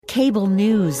Cable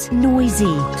news,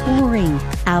 noisy, boring,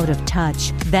 out of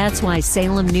touch. That's why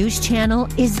Salem News Channel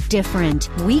is different.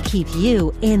 We keep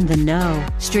you in the know.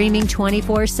 Streaming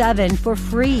 24/7 for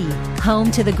free.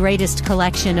 Home to the greatest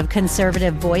collection of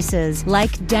conservative voices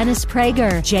like Dennis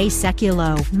Prager, Jay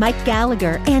Sekulow, Mike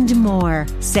Gallagher, and more.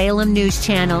 Salem News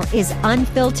Channel is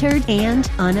unfiltered and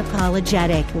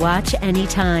unapologetic. Watch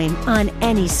anytime, on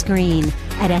any screen,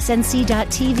 at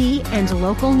snc.tv and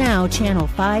Local Now Channel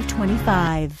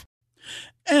 525.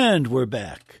 And we're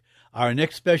back. Our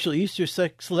next special Easter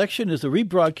selection is a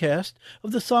rebroadcast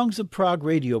of the Songs of Prague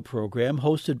radio program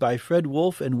hosted by Fred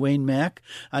Wolf and Wayne Mack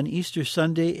on Easter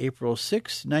Sunday, April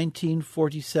 6,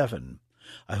 1947.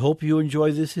 I hope you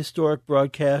enjoy this historic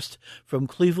broadcast from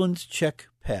Cleveland's Czech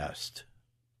past.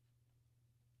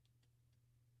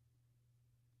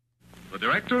 The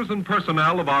directors and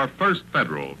personnel of our First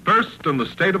Federal, first in the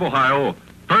state of Ohio,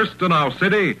 first in our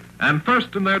city, and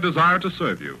first in their desire to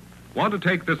serve you, want to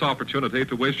take this opportunity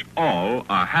to wish all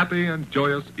a happy and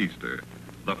joyous Easter.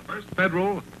 The First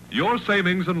Federal, your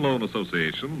savings and loan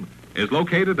association, is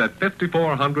located at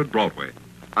 5400 Broadway.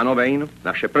 Ano, Wayne,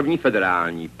 naše první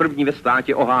federální, první ve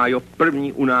státě Ohio,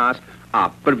 první u nás a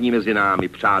první mezi námi,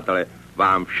 přátelé,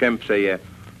 vám všem přeje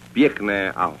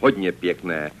pěkné a hodně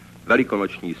pěkné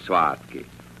velikonoční svátky,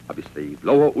 abyste jich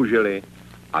dlouho užili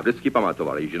a vždycky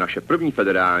pamatovali, že naše první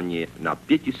federální je na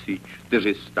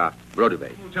 5400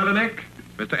 Broadway. Jelinek,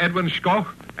 Mr. Edwin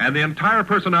Schoch, and the entire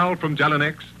personnel from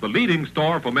Jelinek, the leading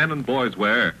store for men and boys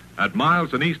wear at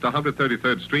Miles and East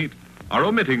 133rd Street, are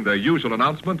omitting their usual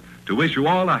announcement to wish you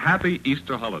all a happy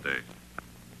Easter holiday.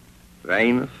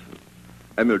 Wayne,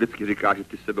 Emil vždycky říká, že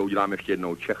ty sebe uděláme ještě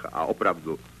jednou Čecha a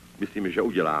opravdu myslím, že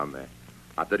uděláme.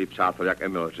 A tedy, přátel, jak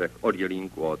Emil řekl, od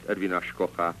Jelínku, od Edvina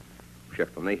Škocha,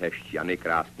 všechno nejhezčí a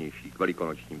nejkrásnější k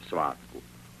velikonočním svátku.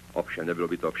 Ovšem nebylo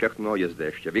by to všechno, je zde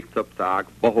ještě Viktor Pták,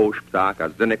 Bohouš Pták a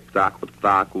Zdenek Pták od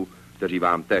Ptáku, kteří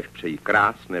vám též přejí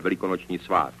krásné velikonoční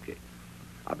svátky.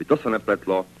 Aby to se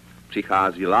nepletlo,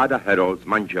 přichází Láda Herold s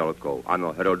manželkou,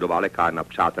 ano, Heroldová lékárna,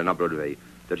 přátel na Broadway,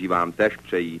 kteří vám též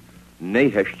přejí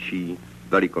nejhezčí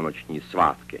velikonoční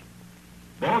svátky.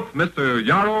 Both Mr.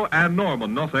 Yarrow and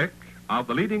Norman Nosek of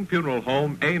the leading funeral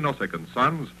home A. Nosek &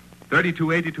 Sons,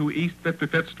 3282 East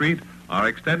 55th Street, are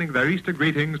extending their Easter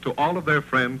greetings to all of their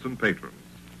friends and patrons.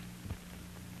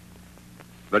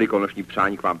 Velikonoční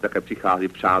přání k vám také přichází,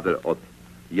 přátel, od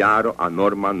Járo a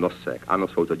Norman Nosek. Ano,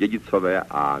 jsou to dědicové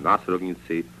a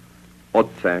následovníci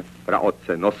otce,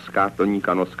 praotce Noska,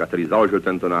 Toníka Noska, který založil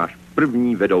tento náš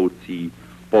první vedoucí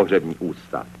pohřební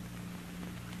ústav.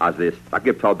 A zde je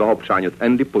také blahopřání od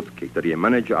Andy Putky, který je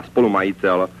manažer a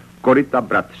spolumajitel Koryta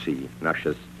Bratří,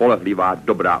 naše spolehlivá,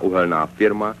 dobrá uhelná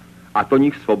firma, a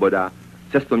Toník Svoboda,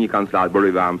 cestovní kancelář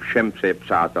Broadway, vám všem přeje,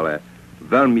 přátelé,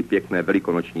 velmi pěkné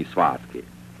velikonoční svátky.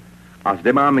 A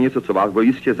zde máme něco, co vás bude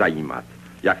jistě zajímat.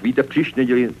 Jak víte, příští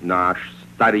neděli náš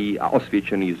starý a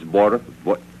osvědčený sbor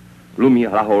Lumí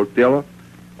Hlaholtil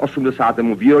 80.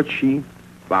 výročí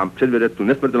vám předvede tu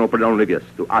nesmrtelnou prodanou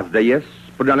nevěstu. A zde je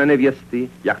z prodané nevěsty,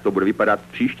 jak to bude vypadat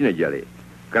příští neděli.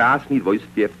 Krásný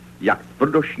dvojspěv, jak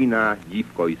tvrdošíná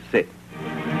dívko jsi.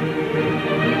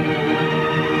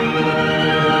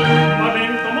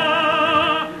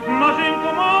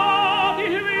 Mařenko má, ty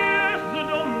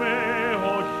hvězdo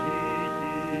mého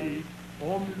šítí.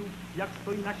 Omluv, jak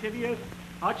stojí naše věc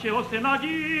a čeho se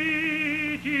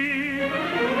nadíti.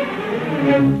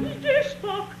 Jdeš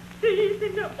pak, ty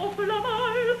jsi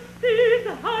neoflamal, ty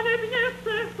hanebně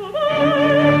se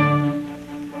choval.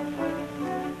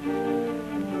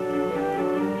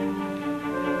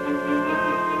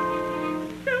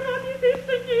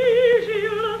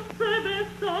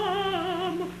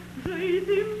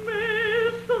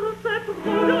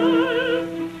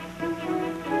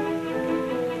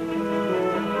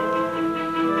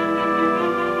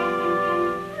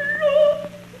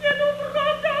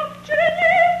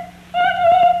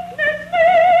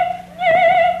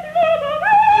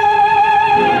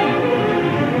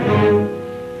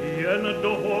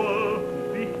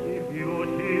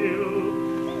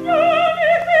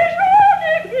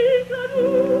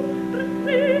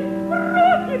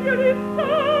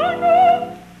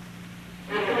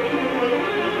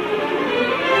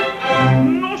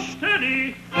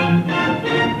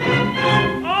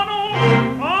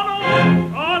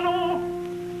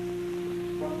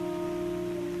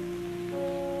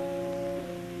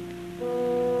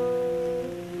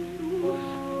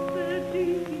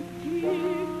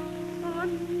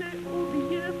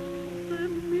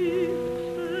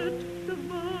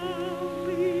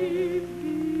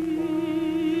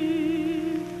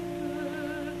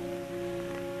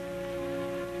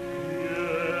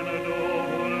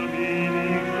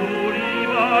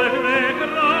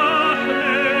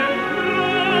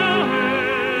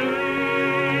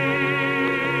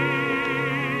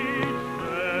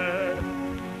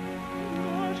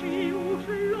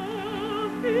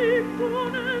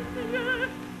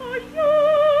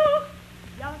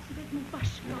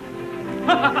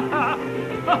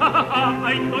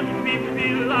 Aj toť by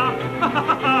byla,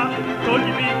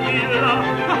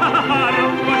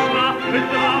 rozkošná,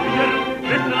 veselá věru,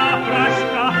 veselá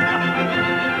fraška.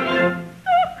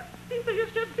 Tak, ty se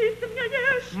ještě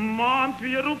vysměješ. Mám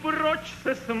tvěru, proč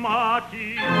se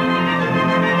smátíš?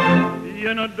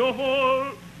 Jen dovol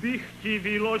bych ti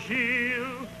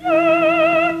vyložil.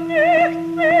 Já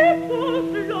nechci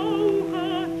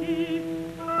poslouchat.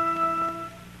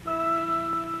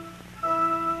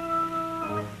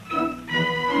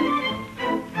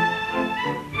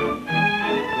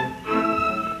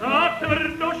 Ta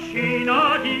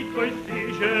tvrdošína, dítko,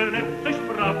 že nechceš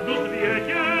pravdu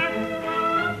zvědět.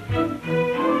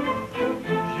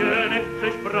 Že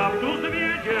nechceš pravdu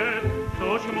zvědět,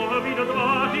 což mohl být do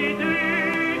tváří tvý,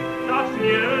 tak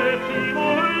směle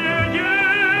přímo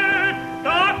hledět.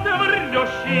 Ta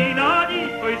tvrdošína,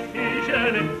 dítko,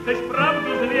 že nechceš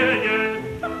pravdu zvědět.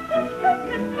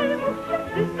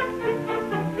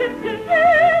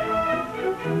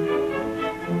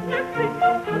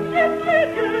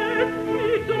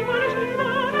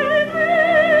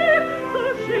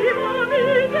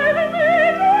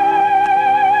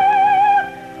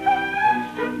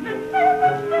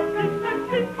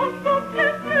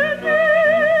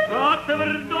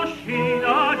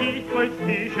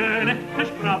 Že nechceš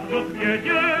pravdu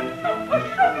zvědět.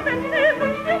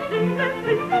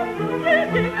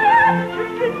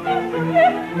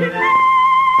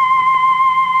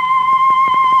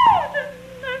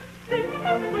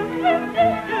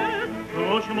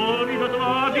 Což mluví do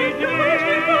tváří tvý,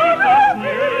 tak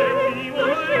smělý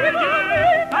uvědět.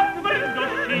 Tak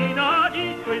tvrdošína,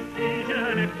 dítko,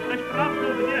 že nechceš pravdu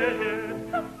zvědět.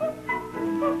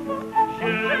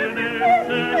 Že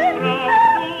nechceš pravdu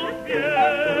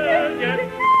zvědět.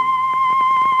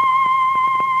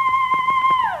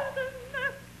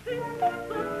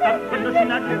 Tak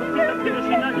tvrdošína, dítko, tak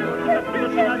tvrdošína, dítko, tak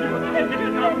tvrdošína, dítko, že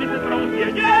nechceš pravdu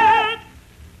zvědět.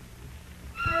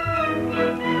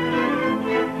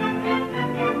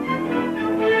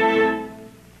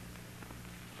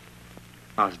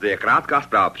 A zde je krátká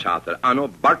zpráva, přátel. Ano,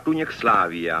 Bartuněk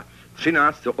Slávia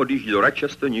 13. odjíždí do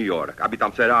Rochester, New York, aby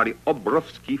tam se hráli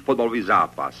obrovský fotbalový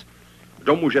zápas.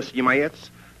 Kdo může s nima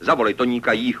jet? Zavolej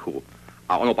Toníka Jíchu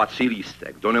a ono patří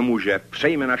lístek. Kdo nemůže,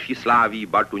 přejme naší Slávii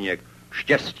Bartuněk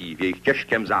štěstí v jejich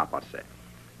těžkém zápase.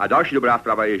 A další dobrá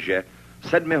zpráva je, že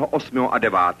 7., 8. a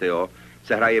 9.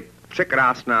 se hraje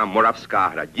překrásná moravská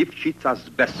hra Divčica z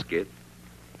Beskyt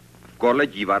v Korle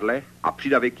divadle a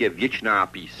přídavek je Věčná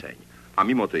píseň. A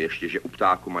mimo to ještě, že u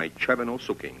ptáku mají červenou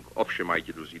sukinku. Ovšem mají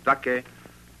ti druzí také.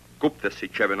 Kupte si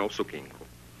červenou sukinku.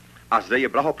 A zde je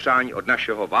blahopřání od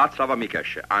našeho Václava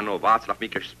Mikeše. Ano, Václav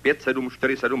Mikeš z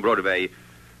 5747 Broadway.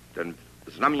 Ten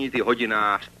znamenitý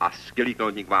hodinář a skvělý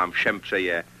knotník vám všem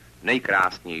přeje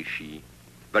nejkrásnější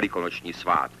velikonoční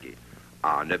svátky.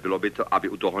 A nebylo by to, aby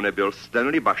u toho nebyl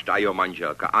Stanley Bašta a jeho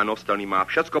manželka. Ano, Stanley má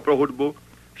všecko pro hudbu,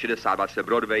 6020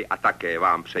 Broadway a také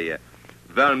vám přeje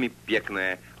velmi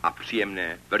pěkné a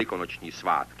příjemné velikonoční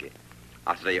svátky.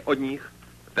 A zde je od nich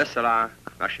veselá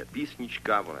naše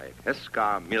písnička, ona je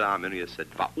hezká, milá, jmenuje se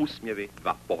Dva úsměvy,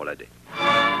 dva pohledy.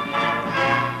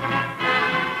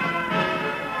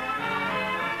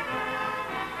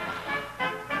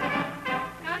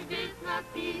 Každý z nás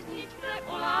písničce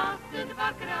o lásce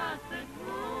dvakrát se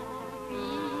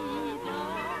povídá,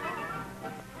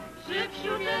 že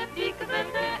všude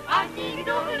vykvete a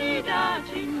nikdo hlídá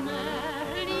či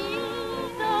nehlídá.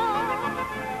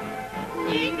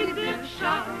 Nikdy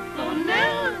však to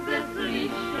nelze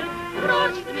slyšet,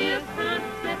 proč dvě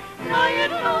srdce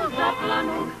najednou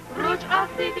zaplanou, proč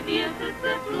asi dvě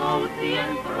srdce slouci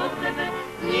jen pro tebe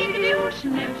nikdy už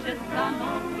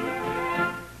nepřestanou.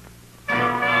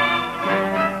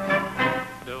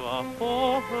 Dva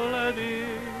pohledy,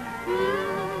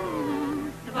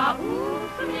 Dva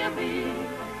úsměvy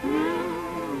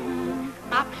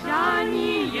a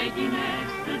přání jediné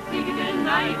v srdci, kde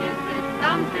najde se,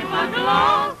 tam se pak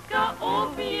láska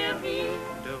objeví.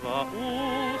 dva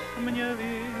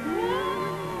úsměvy,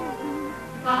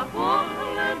 Dva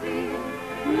pohledy,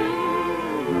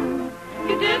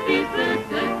 kde ty se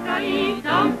setkají,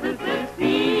 tam se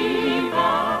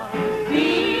zpívá,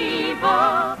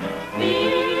 zpívá,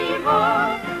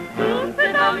 zpívá.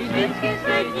 Slunce tam vždycky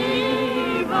se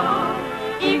dívá,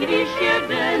 i když je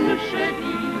den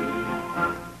šedý.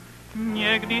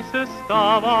 někdy se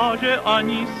stává, že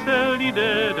ani se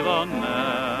lidé dva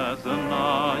neznají,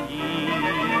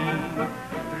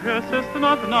 že se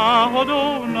snad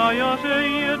náhodou na jaře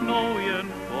jednou jen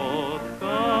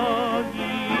potkají.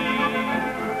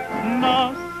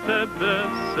 Na tebe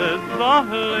se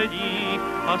zahledí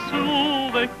a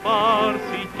slůvek pár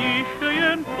si tiše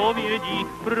jen povědí,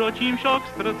 proč jim však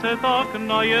srdce tak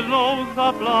najednou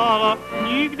zaplála,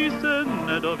 nikdy se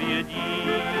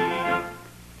nedovědí.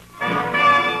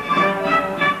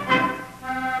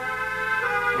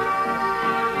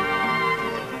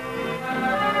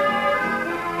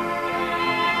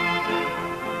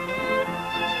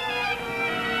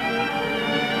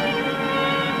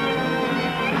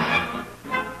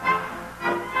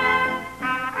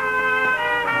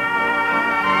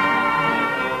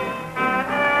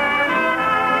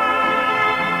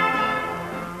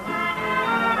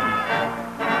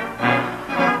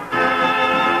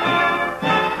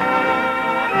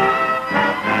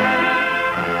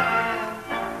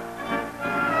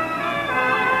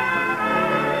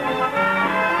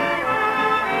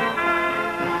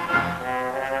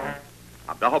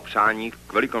 Blahopřání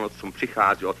k Velikonocům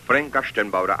přichází od Franka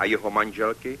Štenbaura a jeho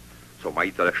manželky, co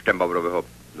majitele Štenbaurového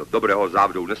dobrého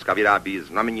závodu dneska vyrábí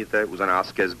znamenité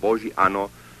uzanářské zboží,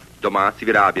 ano, domácí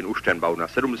vyráběn u Štenbaur na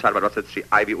 7223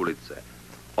 Ivy ulice.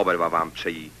 Oba dva vám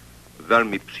přejí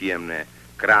velmi příjemné,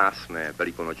 krásné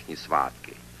velikonoční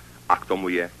svátky. A k tomu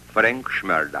je Frank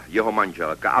Šmerda, jeho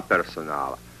manželka a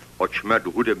personál od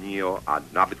Šmerdu hudebního a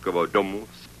nábytkového domu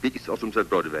z 5800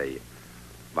 Broadway.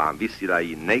 Vám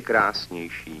vysílají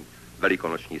nejkrásnější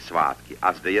velikonoční svátky.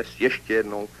 A zde je ještě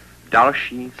jednou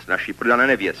další z naší prodané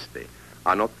nevěsty.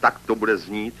 Ano, tak to bude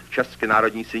znít v České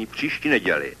národní síni příští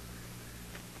neděli.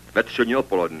 Ve 3 hodiny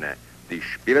odpoledne,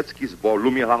 když pěvecký sbor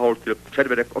Lumě Hlaholtil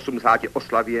předvede k 80.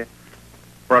 oslavě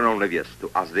prodanou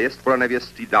nevěstu. A zde je pro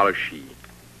nevěsty další.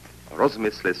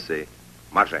 Rozmysli si,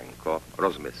 Mařenko,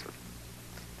 rozmysli.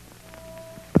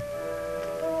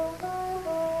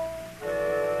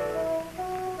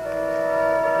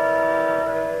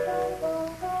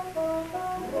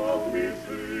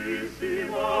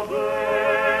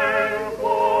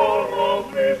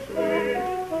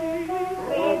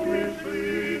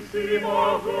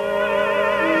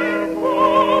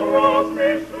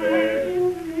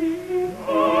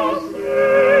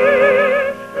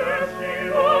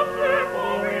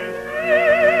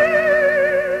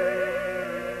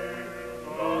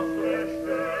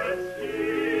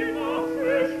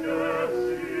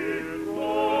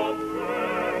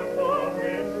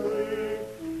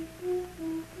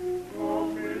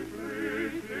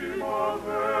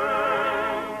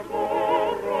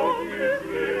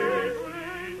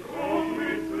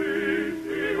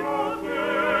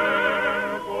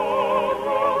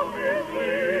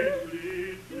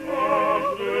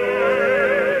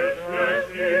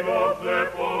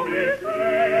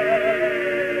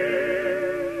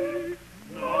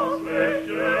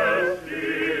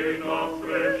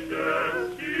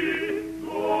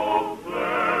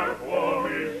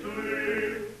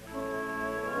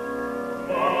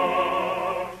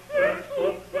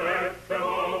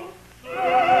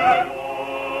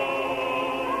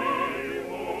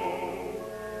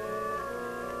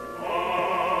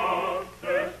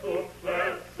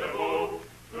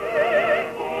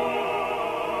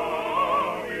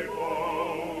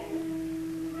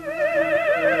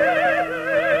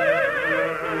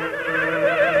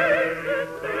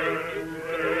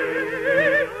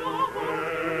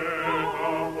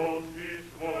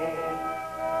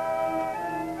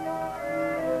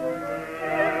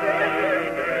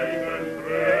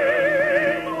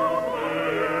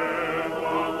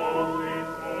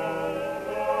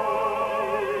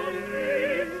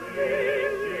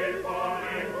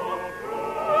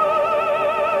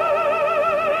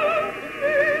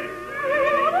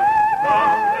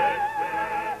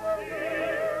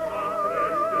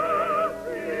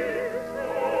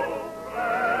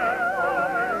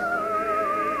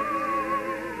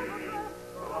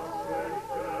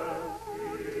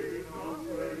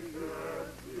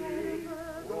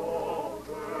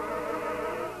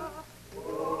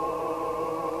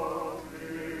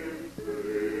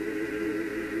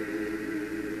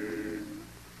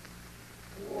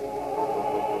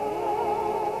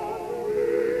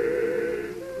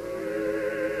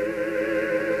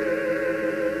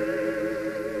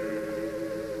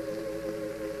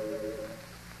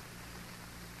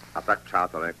 A tak,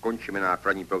 přátelé, končíme náš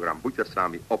první program. Buďte s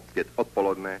námi opět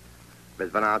odpoledne ve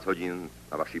 12 hodin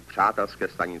na vaší přátelské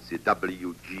stanici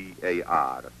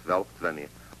WGAR 1220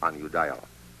 on your dial.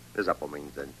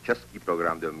 Nezapomeňte, český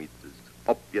program bude mít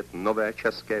opět nové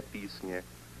české písně,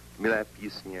 milé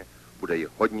písně, bude jich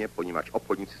hodně, poněvadž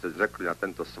obchodníci se řekli na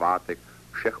tento svátek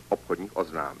všech obchodních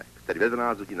oznámek, tedy ve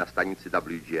 12 hodin na stanici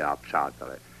WGA,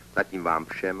 přátelé. Zatím vám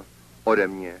všem ode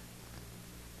mě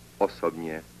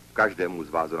osobně, každému z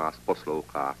vás, kdo nás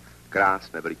poslouchá,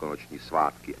 krásne veľkonoční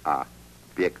svátky a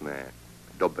pekné,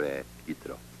 dobré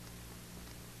jitro.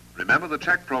 Remember the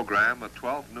Czech program at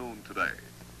 12 noon today.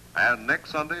 And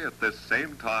next Sunday at this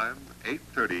same time,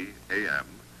 8:30 a.m.,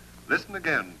 listen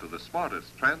again to the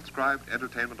smartest transcribed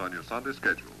entertainment on your Sunday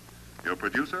schedule. Your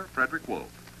producer, Frederick Wolf.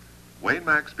 Wayne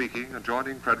Mack speaking and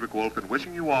joining Frederick Wolf in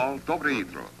wishing you all Dobre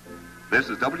Jutro. This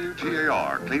is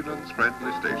WGAR, Cleveland's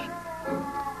friendly station.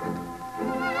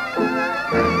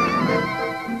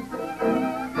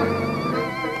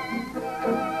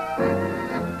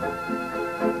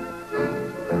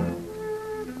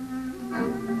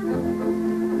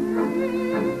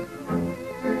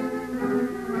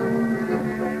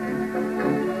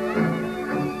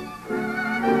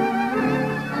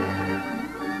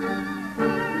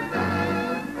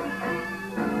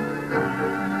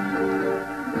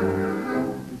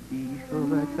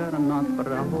 Nad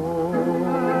Prahou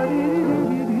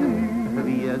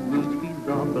hvězdičky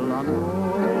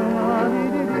zaplanou,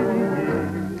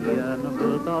 jen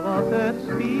Vltava se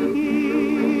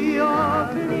spí a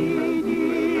klidí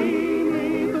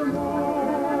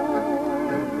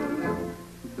tmou.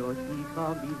 Do ticha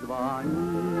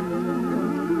vyzvání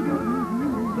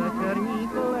večerní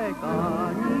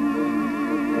klekání,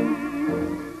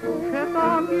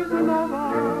 čekám i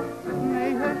znova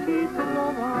nejhezčí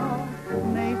slova,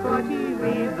 nejsladší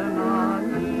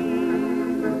vyznání.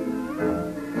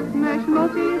 Než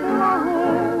nocí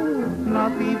vlahou,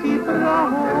 napítí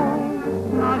Prahou,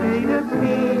 nadejde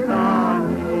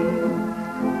svítání.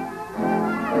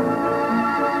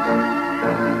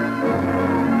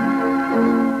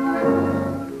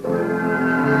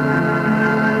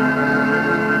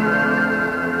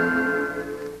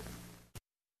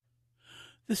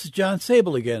 This is John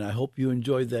Sable again. I hope you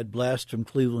enjoyed that blast from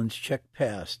Cleveland's Czech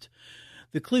past.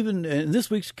 In this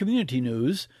week's community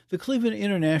news, the Cleveland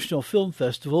International Film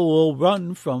Festival will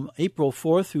run from April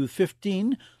 4 through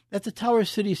 15 at the Tower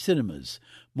City Cinemas.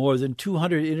 More than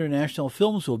 200 international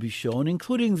films will be shown,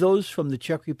 including those from the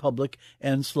Czech Republic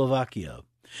and Slovakia.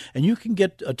 And you can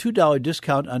get a $2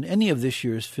 discount on any of this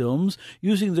year's films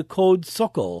using the code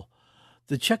SOKOL.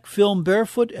 The Czech film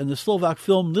Barefoot and the Slovak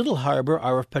film Little Harbor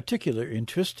are of particular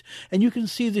interest, and you can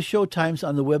see the showtimes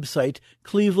on the website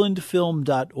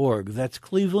clevelandfilm.org. That's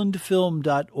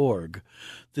clevelandfilm.org.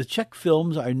 The Czech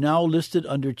films are now listed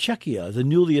under Czechia, the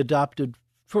newly adopted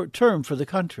term for the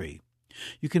country.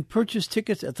 You can purchase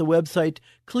tickets at the website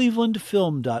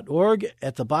clevelandfilm.org,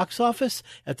 at the box office,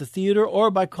 at the theater, or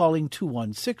by calling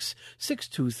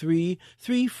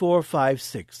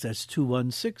 216-623-3456. That's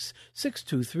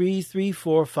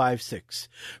 216-623-3456.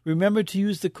 Remember to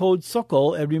use the code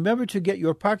SOKOL, and remember to get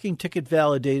your parking ticket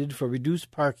validated for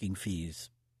reduced parking fees.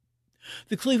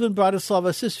 The Cleveland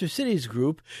Bratislava Sister Cities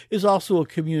Group is also a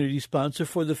community sponsor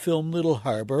for the film Little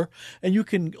Harbor, and you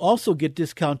can also get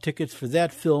discount tickets for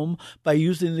that film by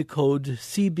using the code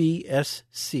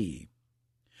CBSC.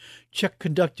 Czech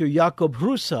conductor Jakub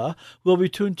Hrusa will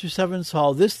return to Severance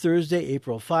Hall this Thursday,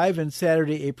 April 5, and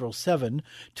Saturday, April 7,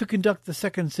 to conduct the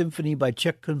Second Symphony by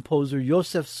Czech composer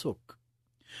Josef Suk.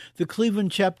 The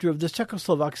Cleveland chapter of the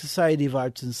Czechoslovak Society of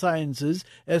Arts and Sciences,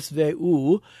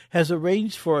 SVU, has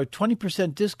arranged for a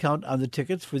 20% discount on the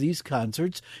tickets for these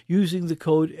concerts using the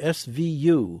code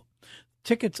SVU.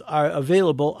 Tickets are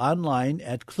available online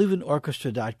at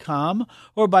clevelandorchestra.com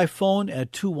or by phone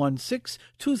at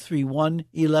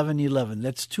 216-231-1111.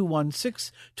 That's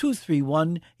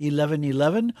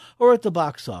 216-231-1111, or at the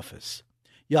box office.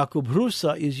 Jakub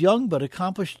Hrusa is young but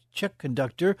accomplished Czech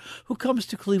conductor who comes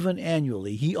to Cleveland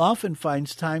annually. He often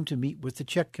finds time to meet with the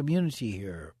Czech community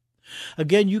here.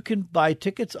 Again, you can buy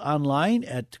tickets online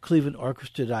at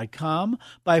clevelandorchestra.com,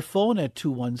 by phone at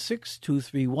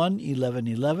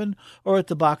 216-231-1111, or at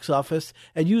the box office,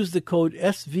 and use the code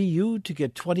SVU to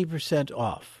get 20%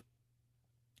 off.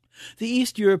 The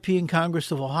East European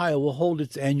Congress of Ohio will hold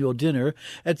its annual dinner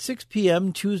at 6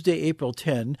 p.m. Tuesday, April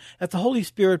 10, at the Holy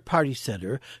Spirit Party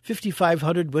Center,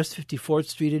 5500 West 54th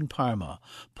Street in Parma.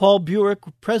 Paul Burek,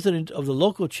 president of the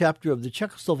local chapter of the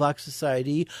Czechoslovak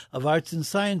Society of Arts and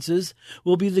Sciences,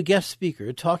 will be the guest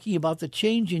speaker, talking about the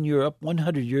change in Europe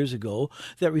 100 years ago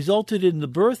that resulted in the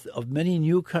birth of many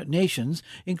new nations,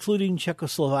 including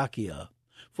Czechoslovakia.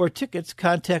 For tickets,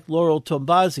 contact Laurel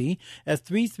Tombazi at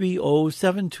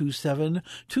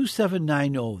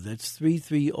 330-727-2790. That's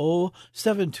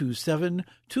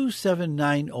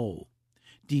 330-727-2790.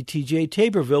 DTJ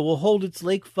Taborville will hold its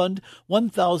Lake Fund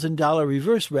 $1,000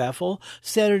 reverse raffle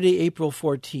Saturday, April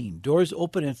 14. Doors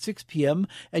open at 6 p.m.,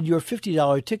 and your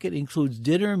 $50 ticket includes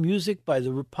dinner, music by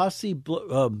the Posse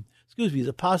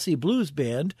Blues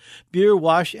Band, beer,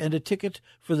 wash, and a ticket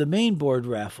for the main board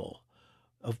raffle.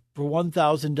 for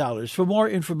 $1,000. For more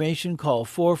information, call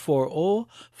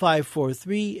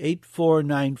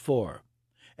 440-543-8494.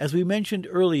 As we mentioned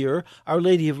earlier, Our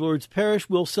Lady of Lourdes Parish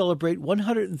will celebrate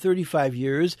 135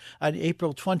 years on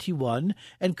April 21,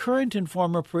 and current and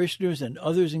former parishioners and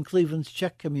others in Cleveland's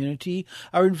Czech community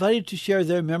are invited to share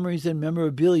their memories and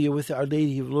memorabilia with Our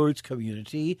Lady of Lourdes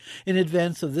community in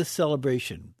advance of this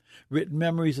celebration. Written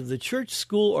memories of the church,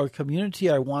 school, or community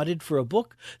are wanted for a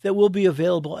book that will be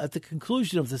available at the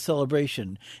conclusion of the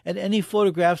celebration, and any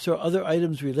photographs or other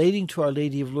items relating to Our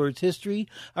Lady of Lourdes history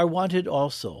are wanted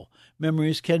also.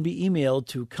 Memories can be emailed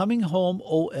to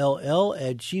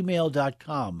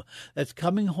cominghomeoll@gmail.com. That's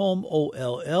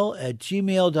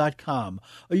cominghomeoll@gmail.com.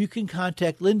 Or you can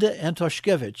contact Linda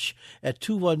Antoshkevich at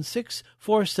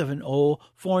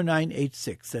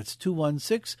 216-470-4986. That's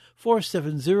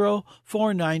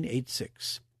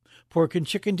 216-470-4986. Pork and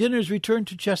chicken dinners return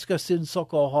to Cheska Sin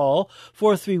Sokol Hall,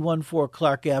 4314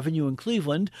 Clark Avenue in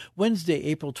Cleveland, Wednesday,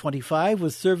 April 25,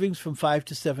 with servings from 5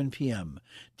 to 7 p.m.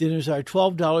 Dinners are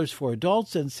 $12 for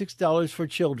adults and $6 for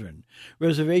children.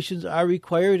 Reservations are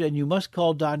required, and you must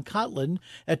call Don Cotlin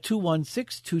at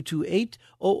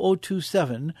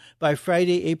 216-228-0027 by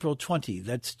Friday, April 20.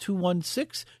 That's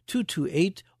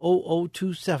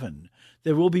 216-228-0027.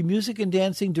 There will be music and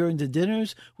dancing during the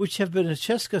dinners, which have been a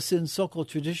Cheska Sin Sokol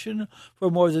tradition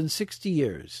for more than 60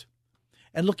 years.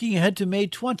 And looking ahead to May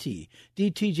 20,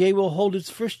 DTJ will hold its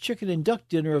first chicken and duck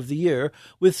dinner of the year,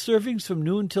 with servings from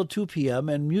noon till 2 p.m.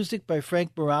 and music by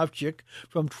Frank Moravchik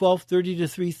from 12:30 to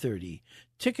 3:30.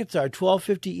 Tickets are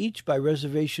 $12.50 each by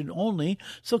reservation only,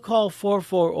 so call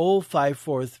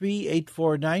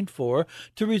 440-543-8494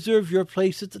 to reserve your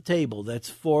place at the table. That's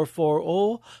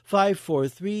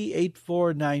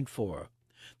 440-543-8494.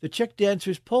 The Czech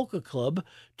Dancers Polka Club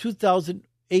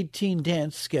 2018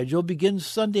 dance schedule begins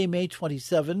Sunday, May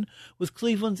 27, with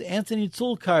Cleveland's Anthony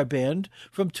Zulkar Band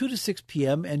from 2 to 6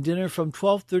 p.m. and dinner from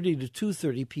 12:30 to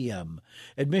 2:30 p.m.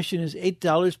 Admission is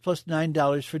 $8 plus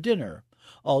 $9 for dinner.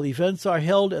 All events are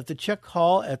held at the Czech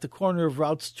Hall at the corner of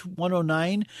Routes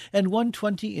 109 and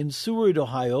 120 in Seward,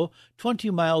 Ohio, 20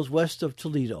 miles west of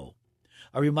Toledo.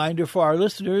 A reminder for our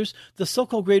listeners, the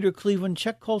Sokol Greater Cleveland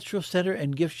Czech Cultural Center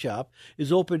and Gift Shop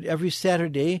is open every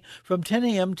Saturday from 10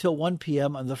 a.m. till 1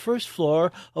 p.m. on the first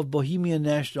floor of Bohemian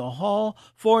National Hall,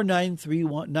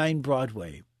 4939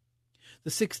 Broadway. The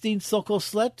 16th Sokol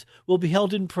Slet will be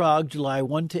held in Prague July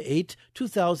 1 to 8,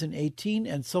 2018,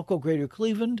 and Sokol Greater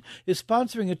Cleveland is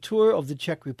sponsoring a tour of the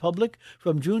Czech Republic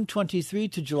from June 23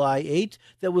 to July 8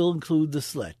 that will include the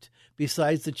Slet.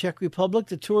 Besides the Czech Republic,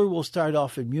 the tour will start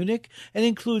off in Munich and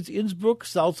includes Innsbruck,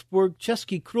 Salzburg,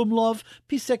 Český Krumlov,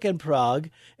 Písek, and Prague,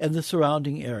 and the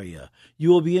surrounding area. You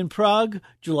will be in Prague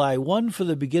July 1 for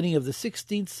the beginning of the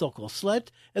 16th Sokol Slet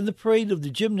and the parade of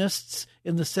the gymnasts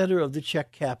in the center of the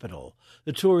Czech capital.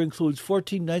 The tour includes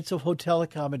 14 nights of hotel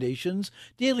accommodations,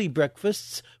 daily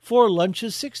breakfasts, 4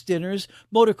 lunches, 6 dinners,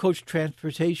 motor coach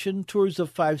transportation, tours of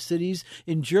 5 cities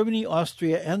in Germany,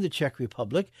 Austria, and the Czech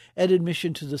Republic, and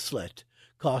admission to the Slet.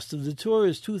 Cost of the tour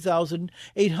is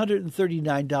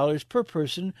 $2,839 per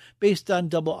person based on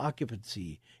double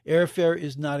occupancy. Airfare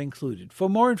is not included. For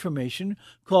more information,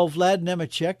 call Vlad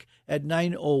Nemecek at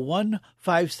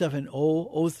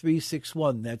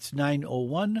 901-570-0361. That's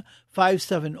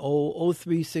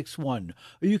 901-570-0361.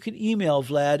 Or you can email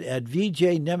Vlad at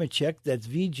vjnemecek, that's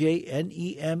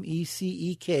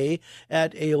VJNEMECEK,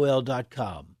 at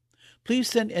AOL.com. Please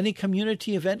send any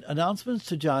community event announcements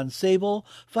to John Sable,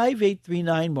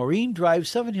 5839 Maureen Drive,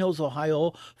 Seven Hills,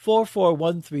 Ohio,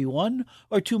 44131,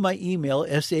 or to my email,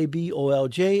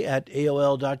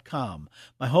 sabolj@aol.com.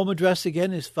 My home address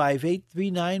again is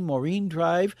 5839 Maureen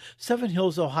Drive, Seven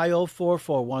Hills, Ohio,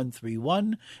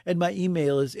 44131, and my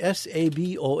email is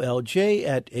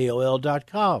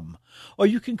sabolj@aol.com. Or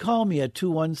you can call me at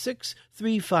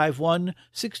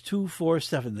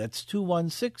 216-351-6247. That's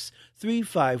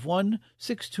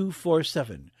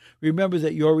 216-351-6247. Remember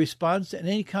that your response and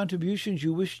any contributions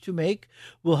you wish to make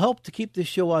will help to keep this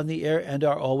show on the air and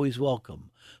are always welcome.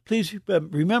 Please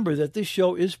remember that this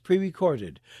show is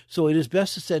pre-recorded, so it is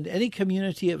best to send any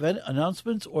community event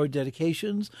announcements or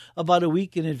dedications about a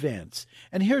week in advance.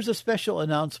 And here's a special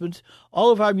announcement.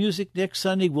 All of our music next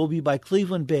Sunday will be by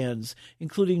Cleveland bands,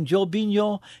 including Joe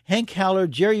Bino, Hank Haller,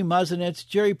 Jerry Mazanets,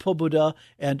 Jerry Pobuda,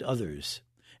 and others.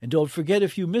 And don't forget,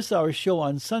 if you miss our show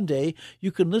on Sunday,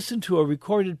 you can listen to a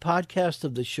recorded podcast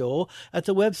of the show at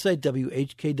the website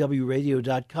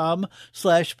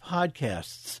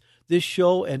whkwradio.com/podcasts. This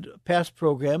show and past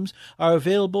programs are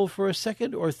available for a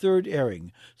second or third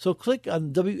airing. So click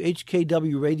on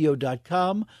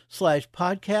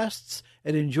whkwradio.com/podcasts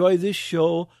and enjoy this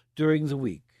show during the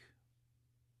week.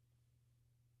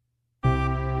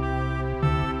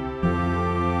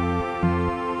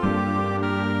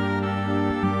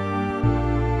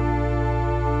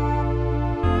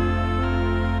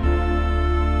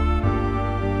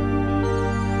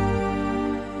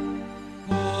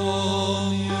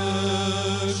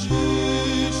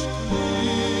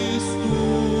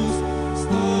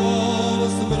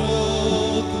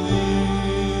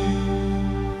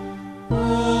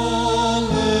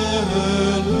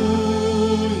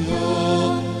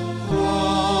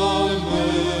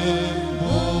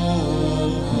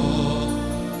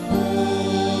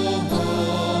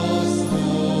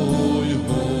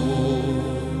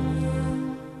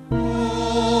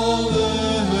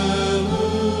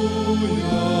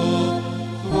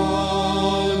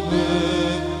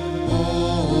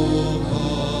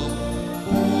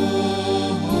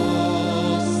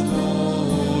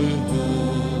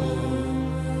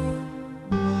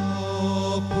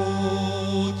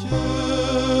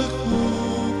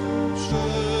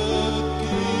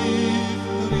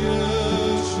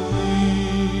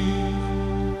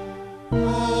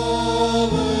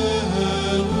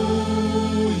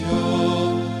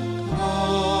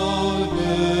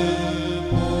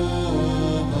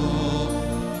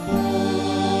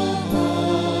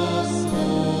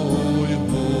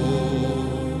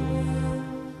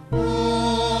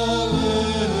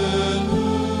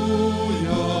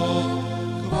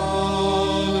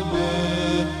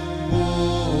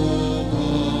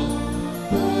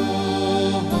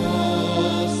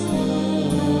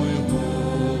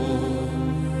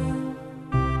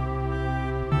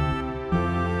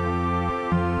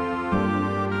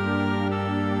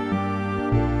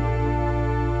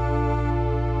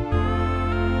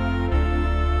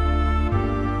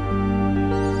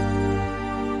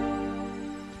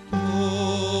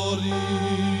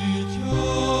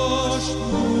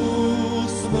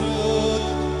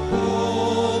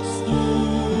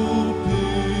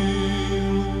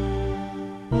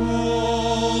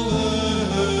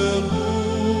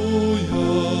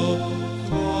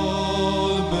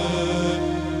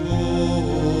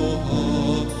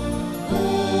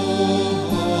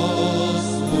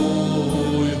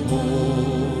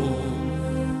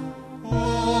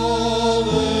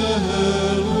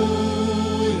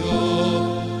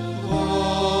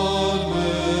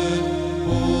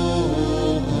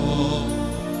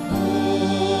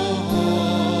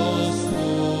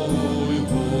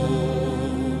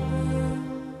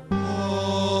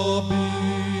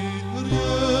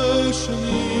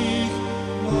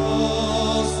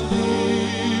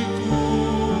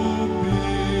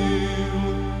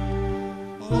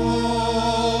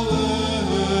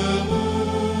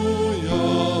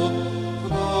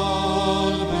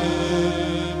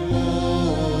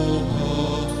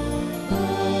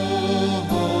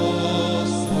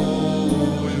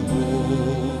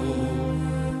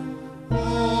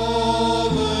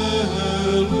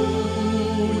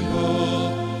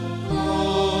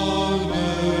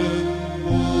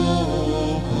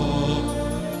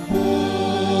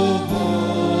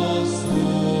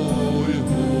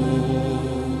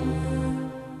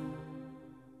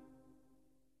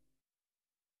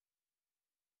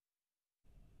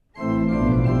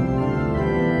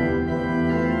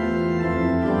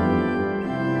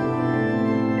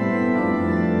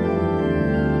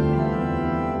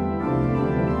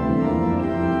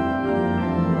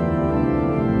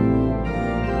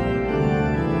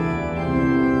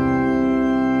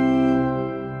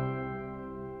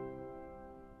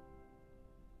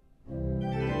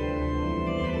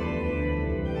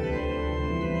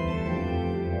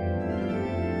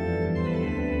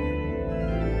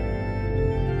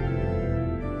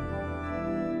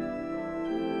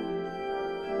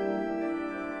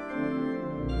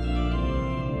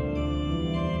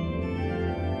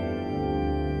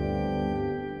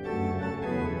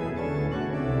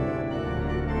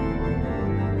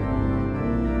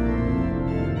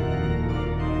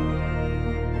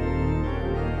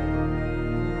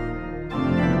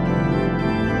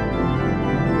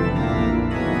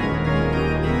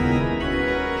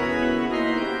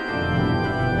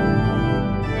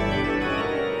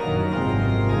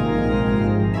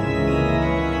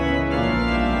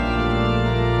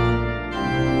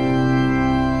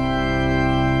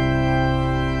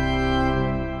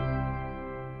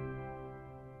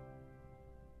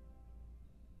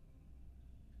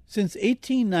 Since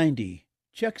 1890,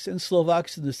 Czechs and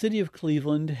Slovaks in the city of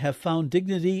Cleveland have found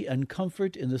dignity and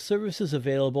comfort in the services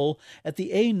available at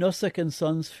the A. Nosek &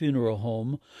 Sons Funeral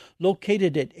Home,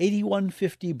 located at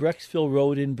 8150 Brecksville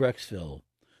Road in Brecksville.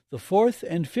 The fourth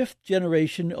and fifth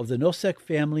generation of the Nosek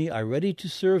family are ready to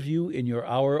serve you in your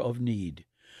hour of need.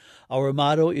 Our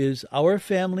motto is Our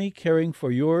Family Caring for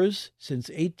Yours since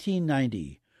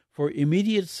 1890. For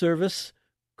immediate service,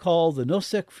 call the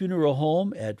Nosek Funeral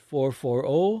Home at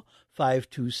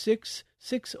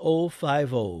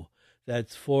 440-526-6050.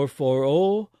 That's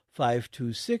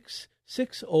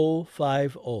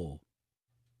 440-526-6050.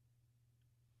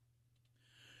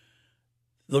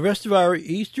 The rest of our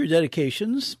Easter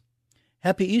dedications.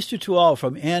 Happy Easter to all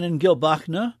from Ann and Gil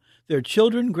Bachna, their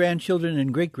children, grandchildren,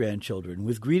 and great-grandchildren,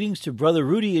 with greetings to Brother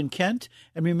Rudy in Kent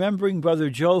and remembering Brother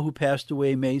Joe, who passed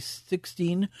away May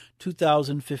 16,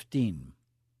 2015.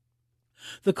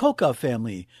 The Koka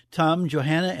family, Tom,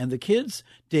 Johanna, and the kids,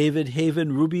 David,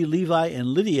 Haven, Ruby, Levi, and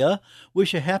Lydia,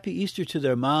 wish a happy Easter to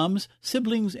their moms,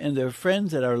 siblings, and their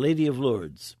friends at Our Lady of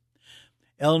Lourdes.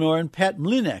 Eleanor and Pat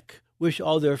Mlinek wish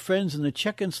all their friends in the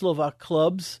Czech and Slovak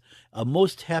clubs a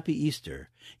most happy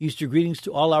Easter. Easter greetings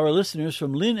to all our listeners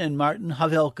from Lynn and Martin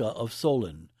Havelka of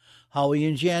Solon. Howie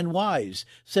and Jan Wise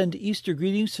send Easter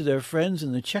greetings to their friends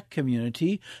in the Czech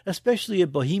community, especially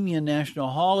at Bohemian National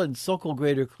Hall in Sokol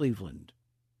Greater Cleveland.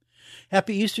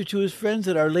 Happy Easter to his friends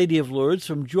at Our Lady of Lourdes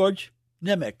from George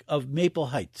Nemec of Maple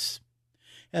Heights.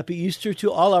 Happy Easter to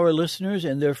all our listeners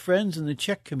and their friends in the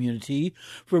Czech community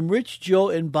from Rich, Joe,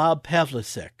 and Bob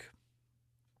Pavlicek.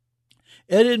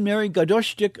 Ed and Mary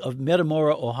Gadoshtik of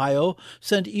Metamora, Ohio,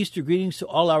 sent Easter greetings to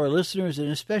all our listeners and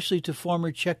especially to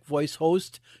former Czech Voice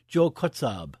host Joe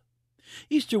Kotzab.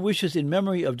 Easter wishes in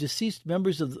memory of deceased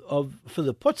members for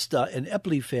the Potsta and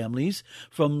Epley families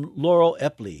from Laurel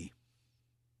Epley.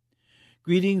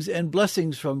 Greetings and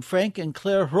blessings from Frank and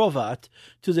Claire Hrovat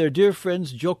to their dear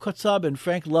friends Joe Kotzab and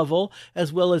Frank Lovell,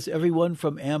 as well as everyone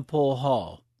from Ampole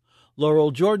Hall.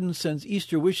 Laurel Jordan sends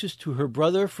Easter wishes to her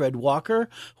brother, Fred Walker,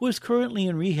 who is currently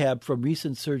in rehab from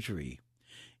recent surgery.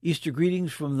 Easter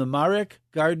greetings from the Marek,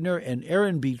 Gardner, and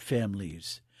Ehrenbeat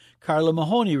families. Carla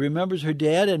Mahoney remembers her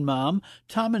dad and mom,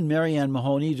 Tom and Marianne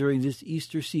Mahoney, during this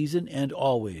Easter season and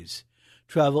always.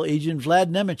 Travel agent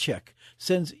Vlad Nemechek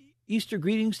sends Easter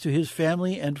greetings to his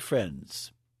family and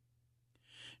friends.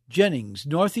 Jennings,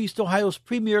 Northeast Ohio's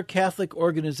premier Catholic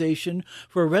organization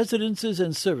for residences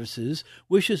and services,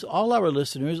 wishes all our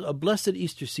listeners a blessed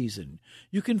Easter season.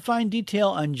 You can find detail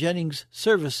on Jennings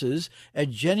services at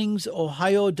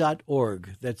jenningsohio.org.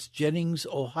 That's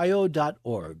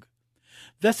jenningsohio.org.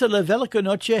 Vesele Velika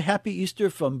Noche, Happy Easter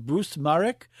from Bruce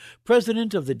Marek,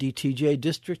 president of the DTJ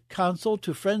District Council,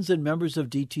 to friends and members of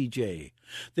DTJ.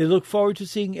 They look forward to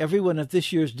seeing everyone at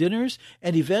this year's dinners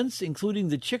and events, including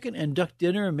the Chicken and Duck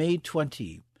Dinner May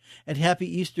 20. And Happy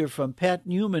Easter from Pat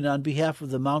Newman on behalf of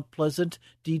the Mount Pleasant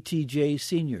DTJ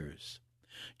seniors.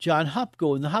 John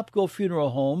Hopko and the Hopko Funeral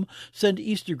Home send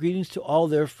Easter greetings to all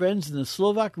their friends in the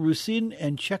Slovak, Rusin,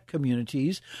 and Czech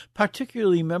communities,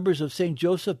 particularly members of St.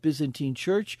 Joseph Byzantine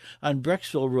Church on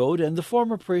Brecksville Road and the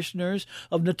former parishioners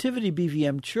of Nativity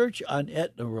BVM Church on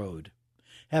Etna Road.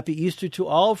 Happy Easter to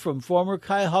all from former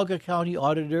Cuyahoga County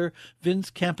Auditor Vince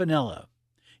Campanella.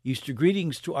 Easter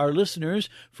greetings to our listeners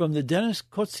from the Dennis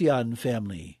Kotzian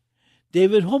family.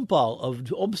 David Humpal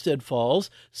of Olmsted Falls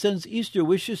sends Easter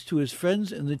wishes to his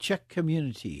friends in the Czech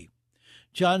community.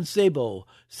 John Sabo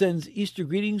sends Easter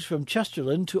greetings from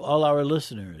Chesterland to all our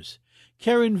listeners.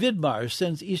 Karen Vidmar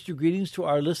sends Easter greetings to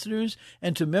our listeners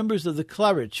and to members of the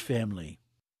Klarich family.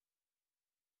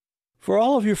 For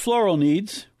all of your floral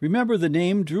needs, remember the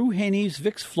name Drew Haney's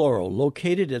Vicks Floral,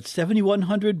 located at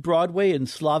 7100 Broadway in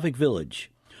Slavic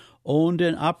Village. Owned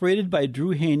and operated by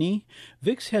Drew Haney,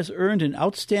 Vicks has earned an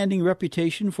outstanding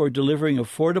reputation for delivering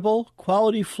affordable,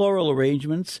 quality floral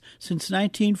arrangements since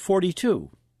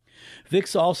 1942.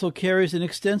 Vicks also carries an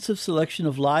extensive selection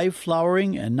of live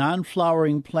flowering and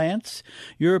non-flowering plants,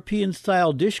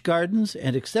 European-style dish gardens,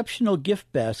 and exceptional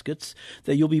gift baskets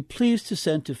that you'll be pleased to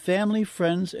send to family,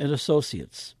 friends, and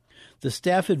associates. The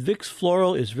staff at Vicks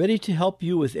Floral is ready to help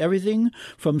you with everything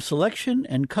from selection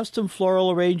and custom floral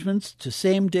arrangements to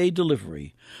same-day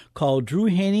delivery. Call Drew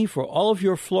Haney for all of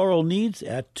your floral needs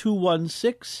at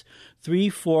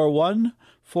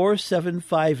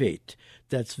 216-341-4758.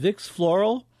 That's Vicks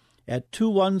Floral at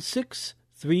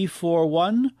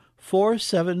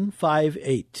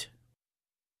 216-341-4758.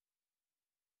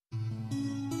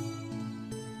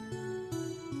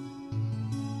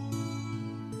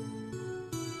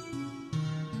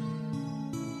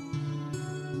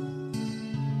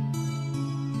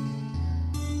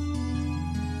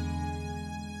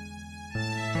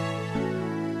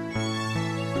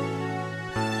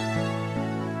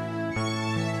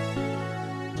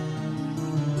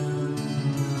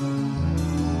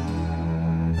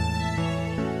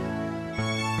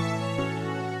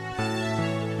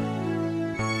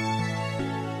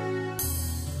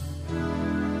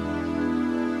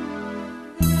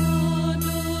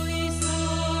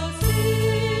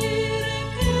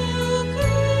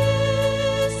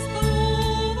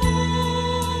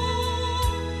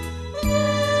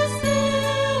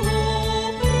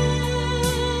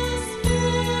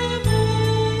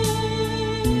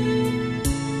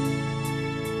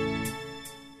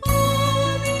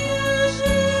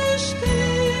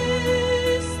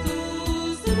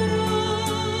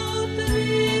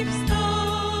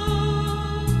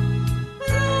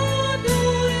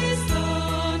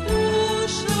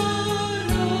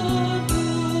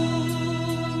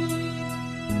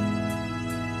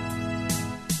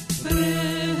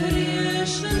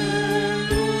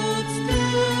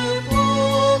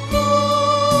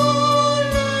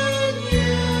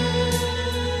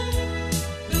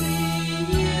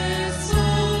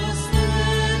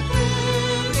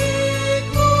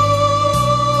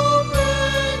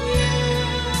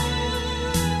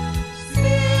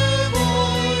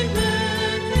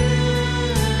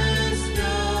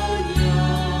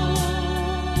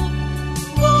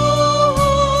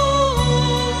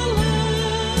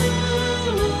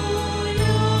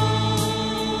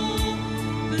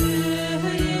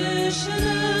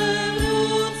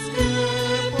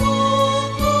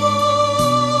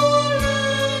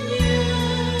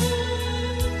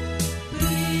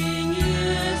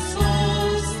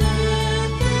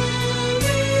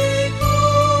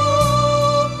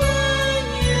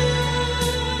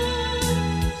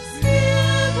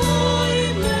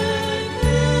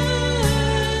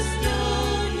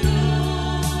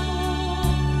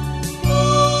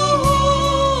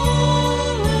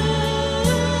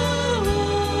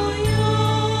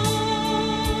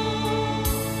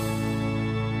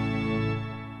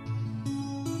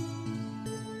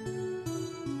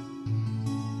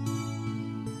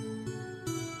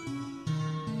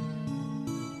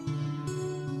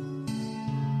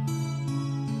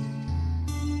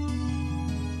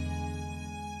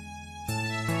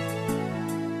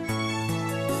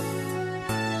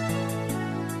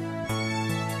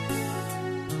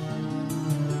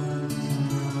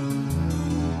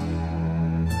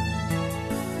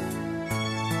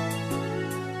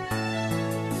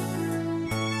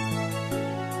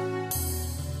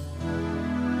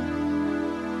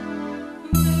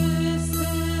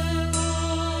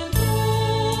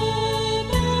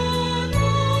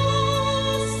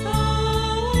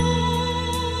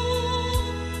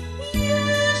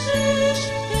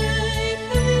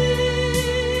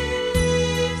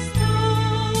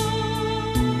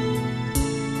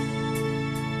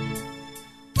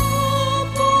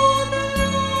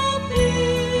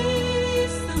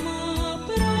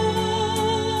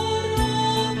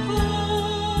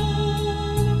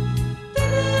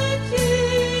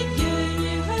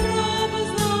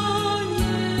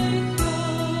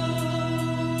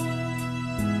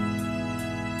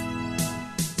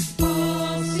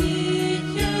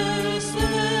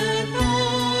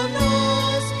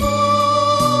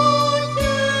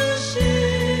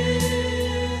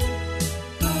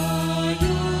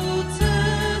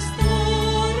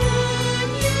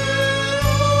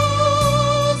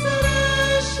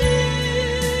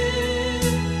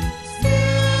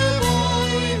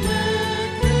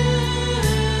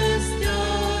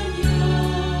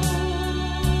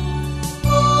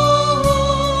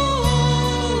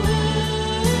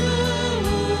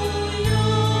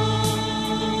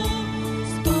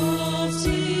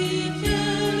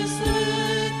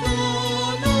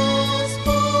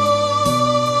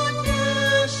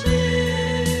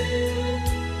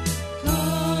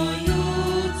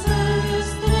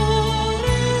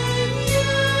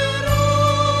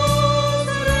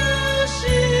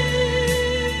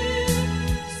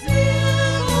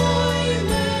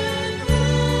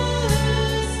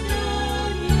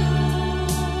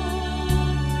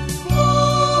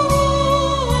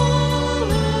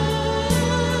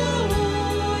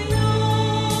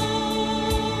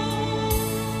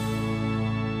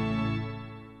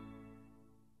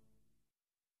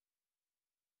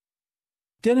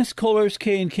 Dennis Kohler's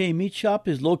K&K Meat Shop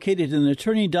is located in the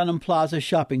Attorney Dunham Plaza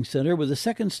Shopping Center with a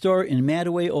second store in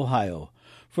Madaway, Ohio.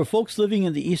 For folks living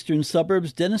in the eastern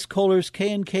suburbs, Dennis Kohler's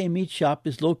K&K Meat Shop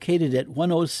is located at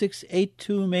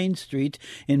 10682 Main Street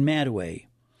in Madaway.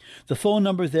 The phone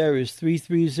number there is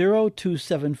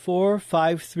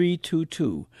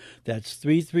 330-274-5322. That's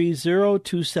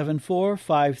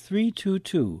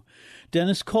 330-274-5322.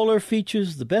 Dennis Kohler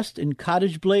features the best in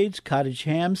cottage blades, cottage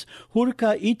hams,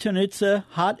 hurka i ternitsa,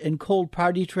 hot and cold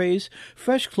party trays,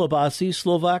 fresh klobasi,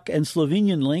 Slovak and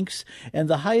Slovenian links, and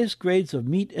the highest grades of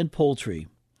meat and poultry.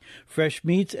 Fresh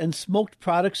meats and smoked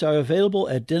products are available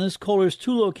at Dennis Kohler's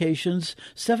 2 locations,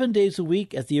 7 days a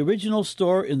week at the original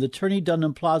store in the Turney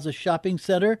Dunham Plaza Shopping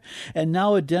Center, and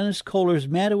now at Dennis Kohler's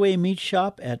Madaway Meat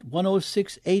Shop at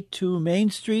 10682 Main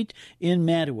Street in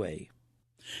Madaway.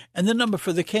 And the number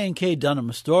for the K&K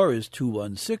Dunham store is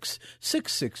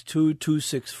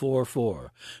 216-662-2644.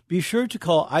 Be sure to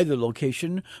call either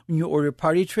location when you order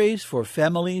party trays for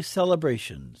family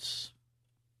celebrations.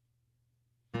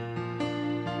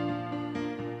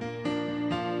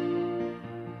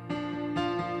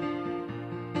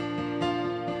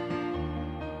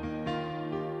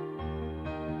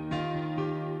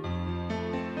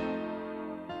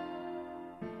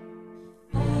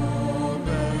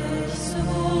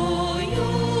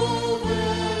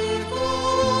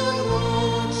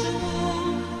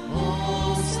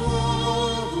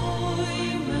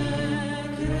 Osławujmy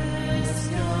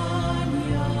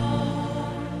Chrystiania.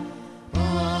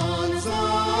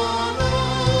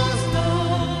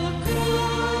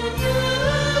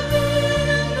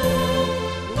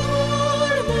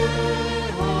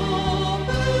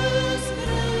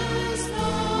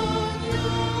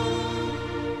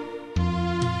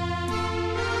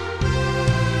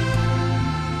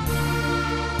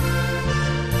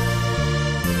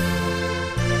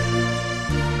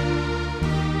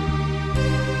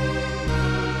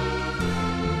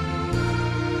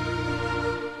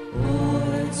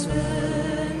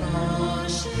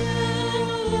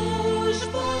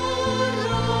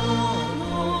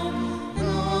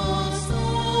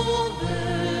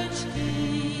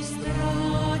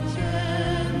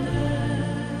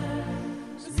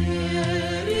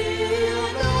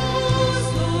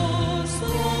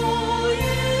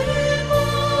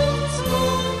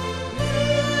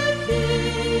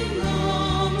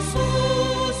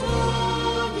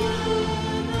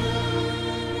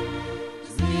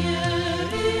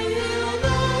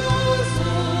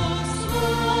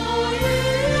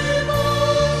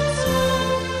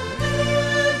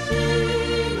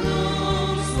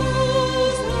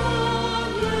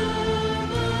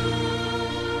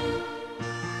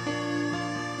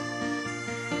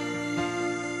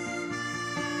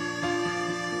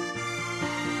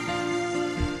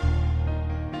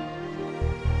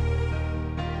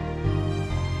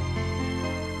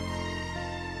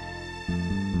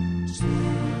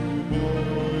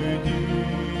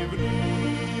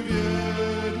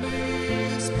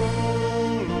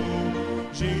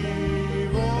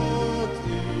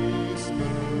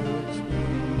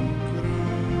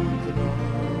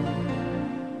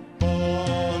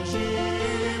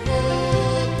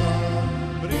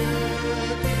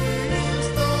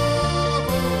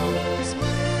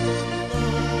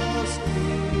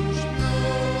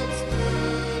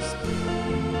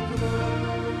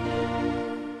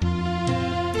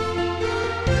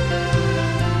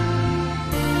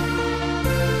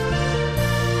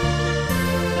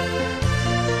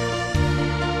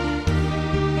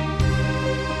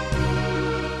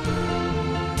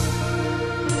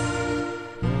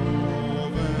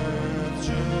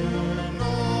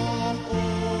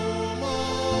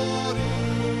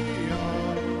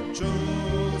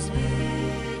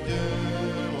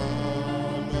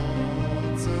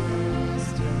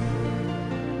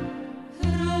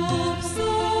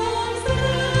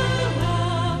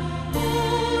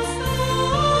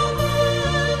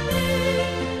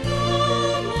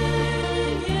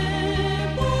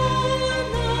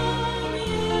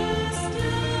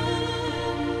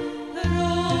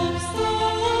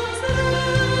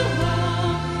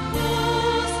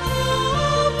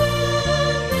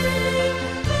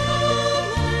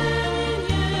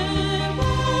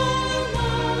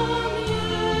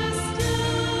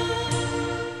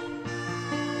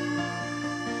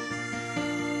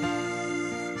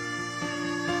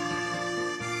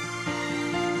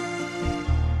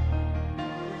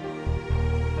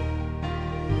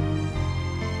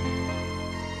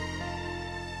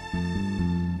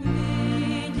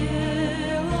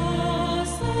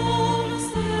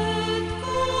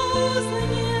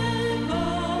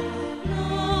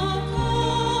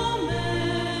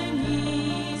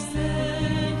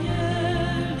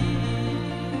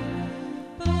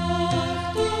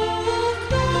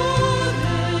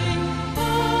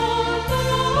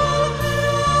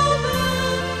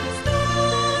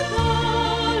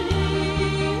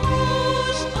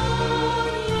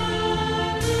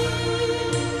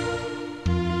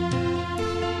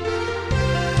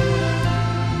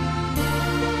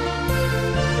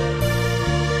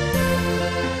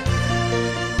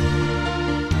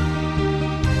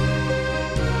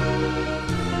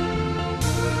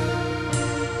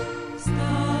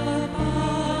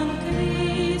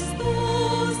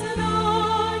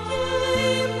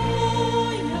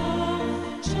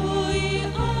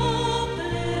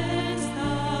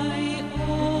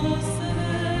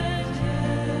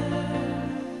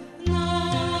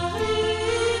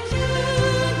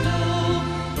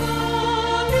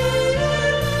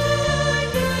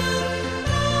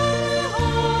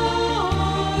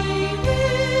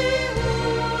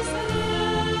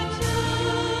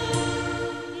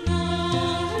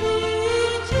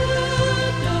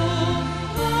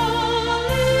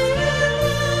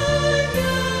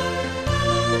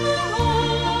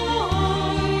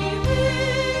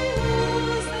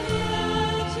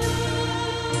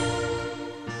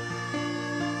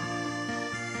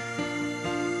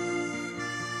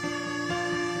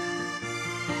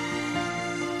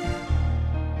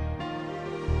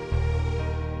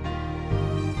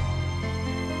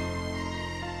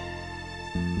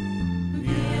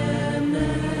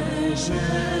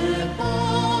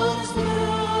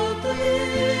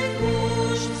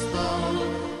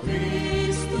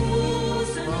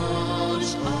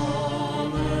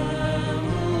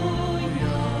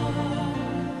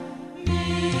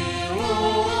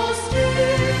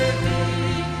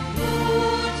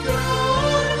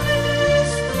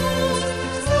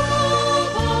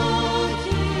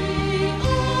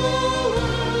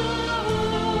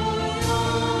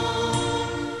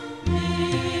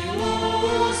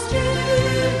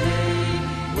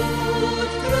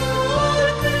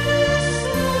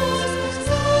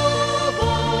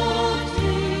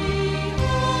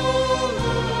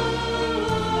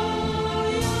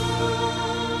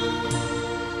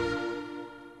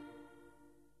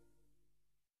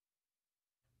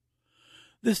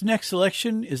 This next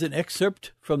selection is an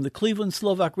excerpt from the Cleveland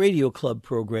Slovak Radio Club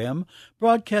program,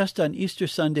 broadcast on Easter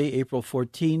Sunday, April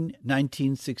 14,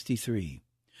 1963.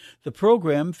 The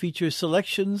program features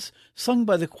selections sung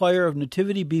by the choir of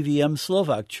Nativity BVM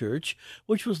Slovak Church,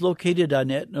 which was located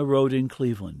on Etna Road in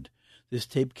Cleveland. This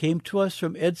tape came to us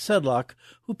from Ed Sedlock,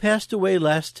 who passed away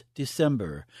last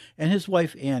December, and his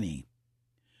wife Annie.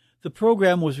 The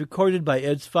program was recorded by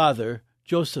Ed's father,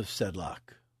 Joseph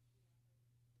Sedlock.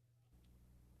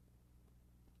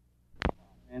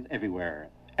 Everywhere.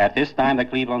 At this time, the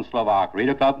Cleveland Slovak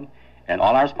Radio Club and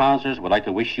all our sponsors would like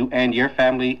to wish you and your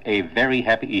family a very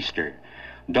happy Easter.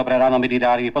 Dobré ráno, milí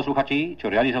dári posluchači, čo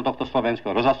riaditeľ tohto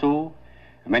slovenského rozhlasu,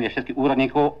 v mene všetkých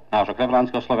úradníkov nášho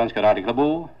Clevelandského slovenského rádia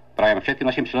klubu prajem všetkým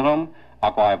našim členom,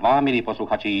 ako aj vám, milí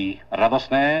posluchači,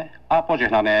 radosné a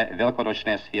požehnané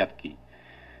veľkonočné sviatky.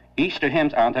 Easter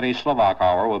hymns on today's Slovak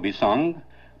hour will be sung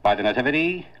by the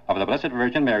Nativity of the Blessed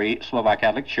Virgin Mary Slovak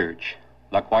Catholic Church.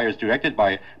 The choir is directed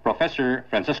by Professor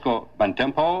Francisco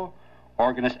Bantempo,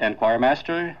 organist and choir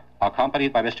master,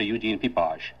 accompanied by Mr. Eugene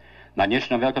Pipáš. Na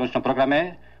dnešnom veľkonočnom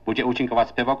programe bude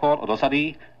účinkovať spevokol od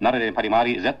osady Narodenej Panny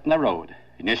Márii z Etna Road.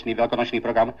 Dnešný veľkonočný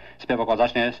program spevokol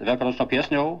začne s veľkonočnou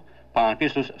piesňou Pán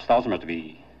Kristus vstal z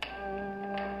mŕtvych.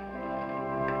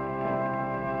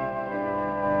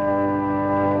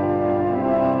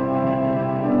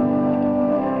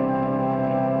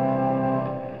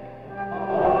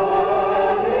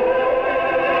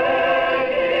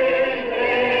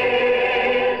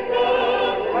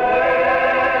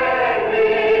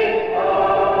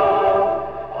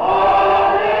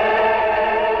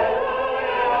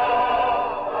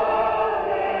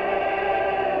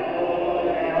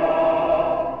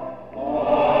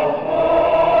 Oh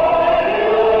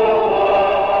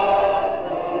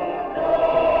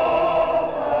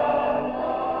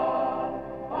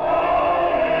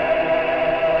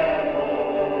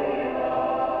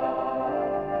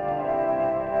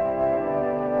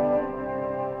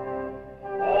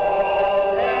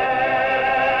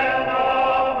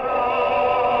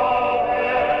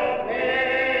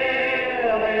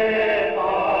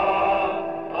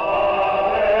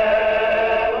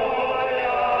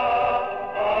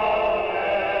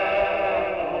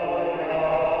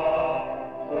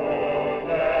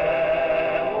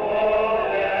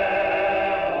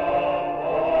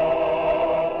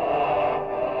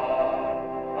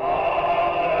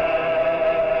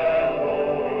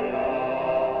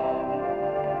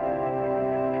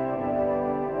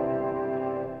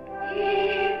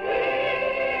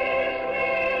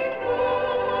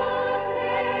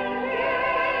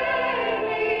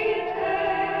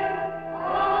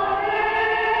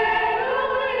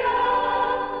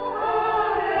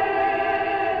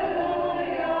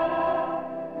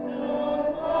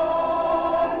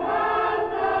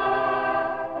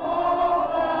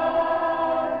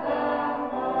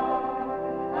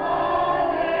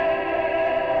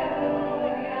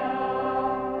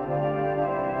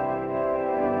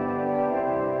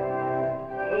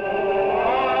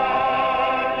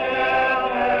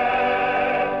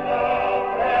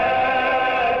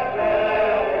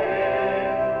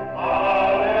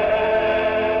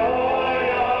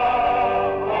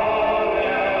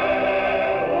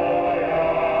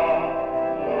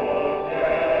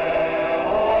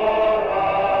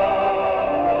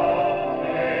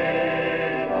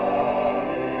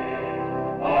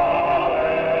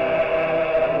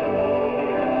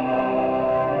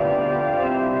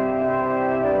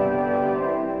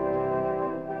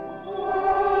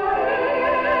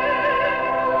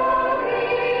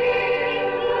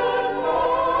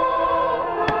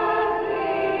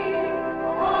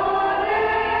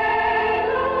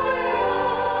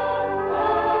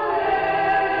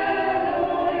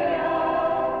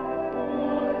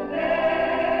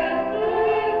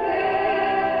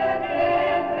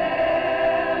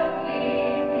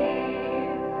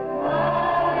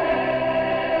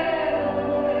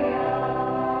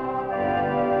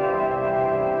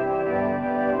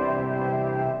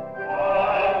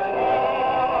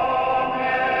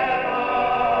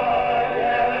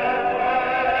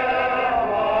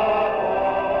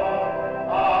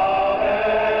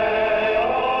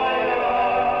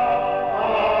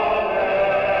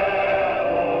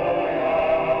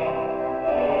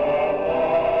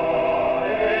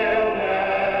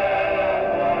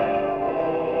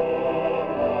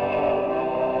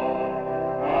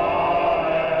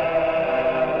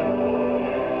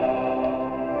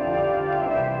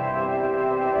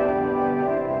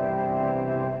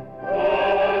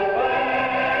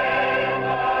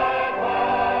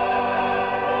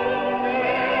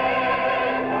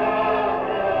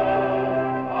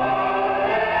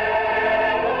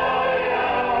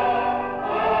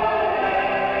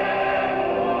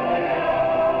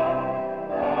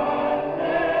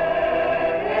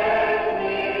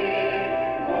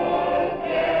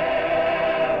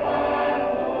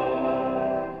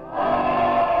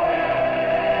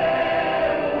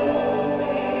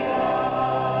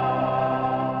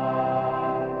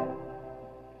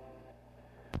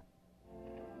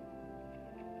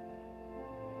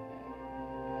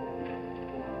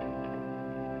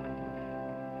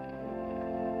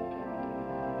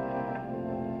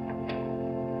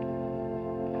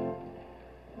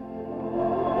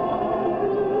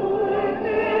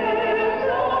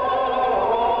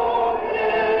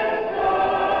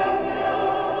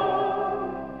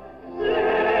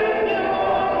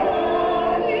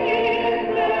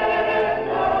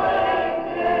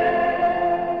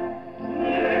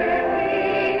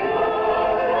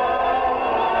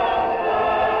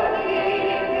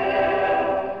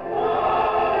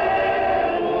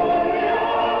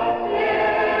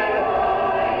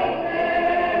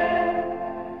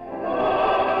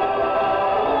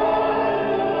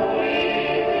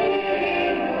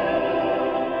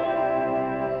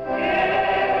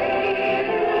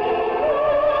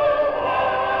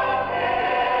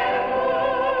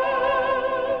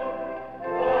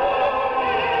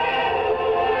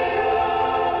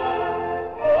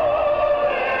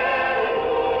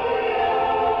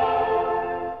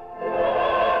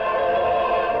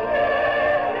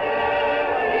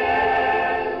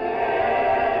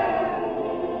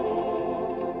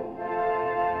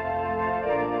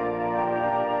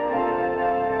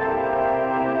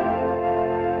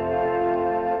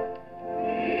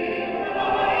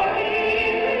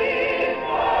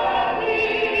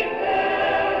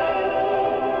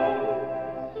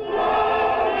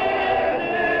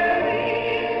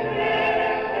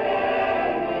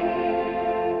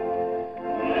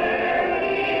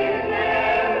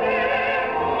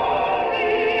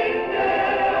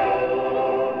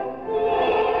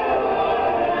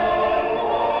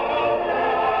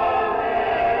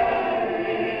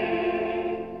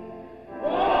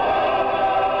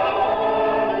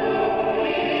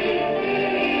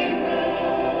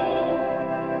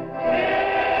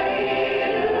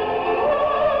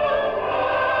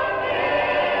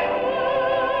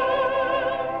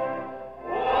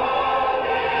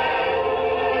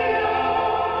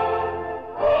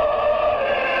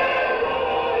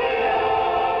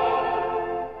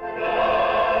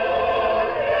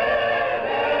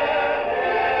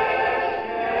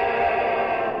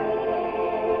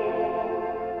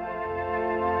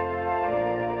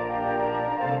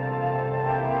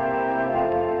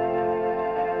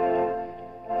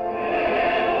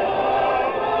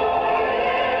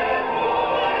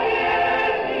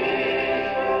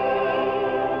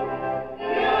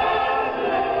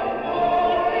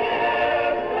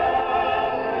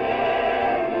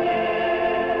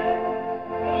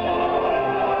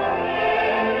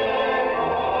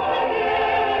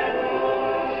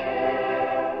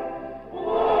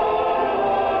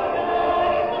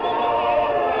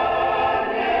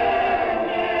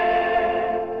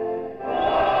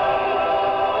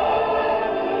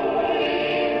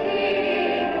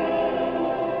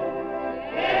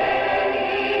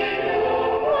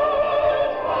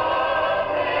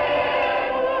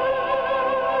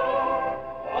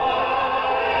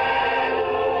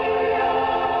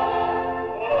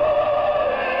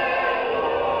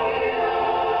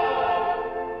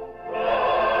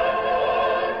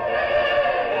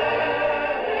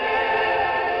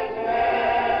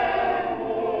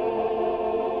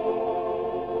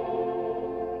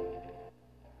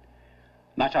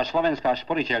Naša slovenská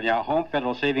sporiteľňa Home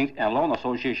Federal Savings and Loan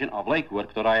Association of Lakewood,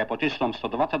 ktorá je pod číslom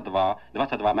 122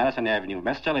 Madison Avenue v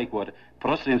meste Lakewood,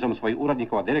 prostredníctvom svojich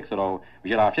úradníkov a direktorov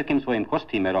želá všetkým svojim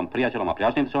kostýmerom, priateľom a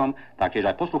priaznivcom,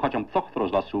 taktiež aj posluchačom tohto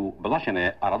rozhlasu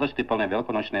blažené a radostiplné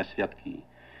veľkonočné sviatky.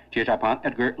 Tiež aj pán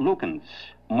Edgar Lukens,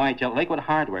 majiteľ Lakewood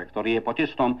Hardware, ktorý je pod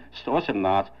číslom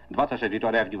 118 26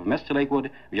 Victoria Avenue v meste Lakewood,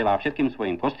 želá všetkým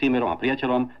svojim kostýmerom a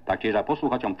priateľom, taktiež aj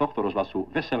posluchačom tohto rozhlasu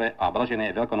veselé a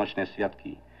blažené veľkonočné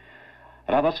sviatky.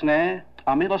 Radosné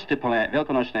a milostiplné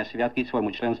veľkonočné sviatky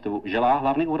svojmu členstvu želá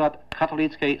hlavný úrad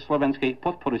katolíckej slovenskej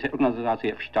podporujúcej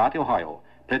organizácie v štáte Ohio,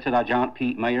 predseda John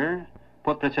P. Mayer,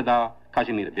 podpredseda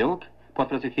Kazimír Vilk,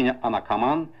 podpredsedkyňa Anna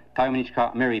Kaman,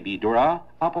 tajomnička Mary B. Dura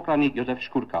a pokladník Jozef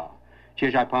Škurka.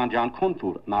 Tiež aj pán Jan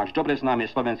Kontur, náš dobre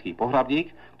známy slovenský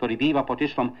pohrabník, ktorý býva pod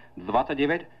číslom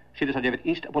 2969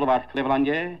 East Boulevard v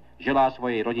Clevelande, želá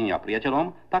svojej rodine a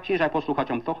priateľom, taktiež aj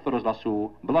posluchačom tohto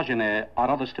rozhlasu blažené a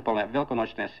radostiplné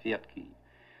veľkonočné sviatky.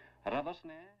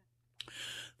 Radosné.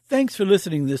 Thanks for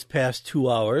listening this past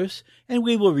 2 hours, and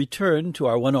we will return to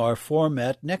our 1-hour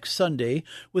format next Sunday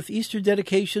with Easter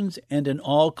dedications and an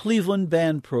all-Cleveland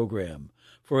band program.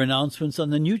 For announcements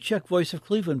on the new Czech Voice of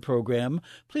Cleveland program,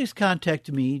 please contact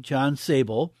me, John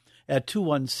Sable, at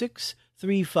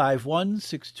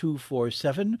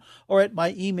 216-351-6247 or at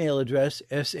my email address,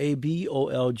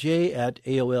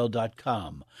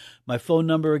 sabolj@aol.com. My phone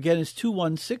number again is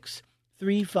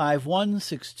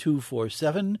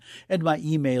 216-351-6247, and my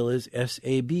email is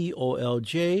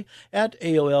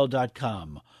sabolj@aol.com.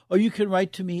 Or you can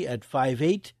write to me at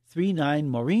 5839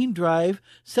 Maureen Drive,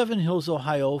 7 Hills,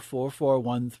 Ohio,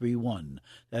 44131.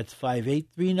 That's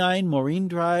 5839 Maureen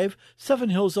Drive,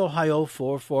 7 Hills, Ohio,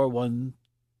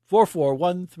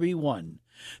 44131.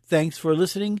 Thanks for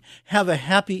listening. Have a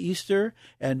happy Easter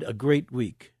and a great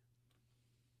week.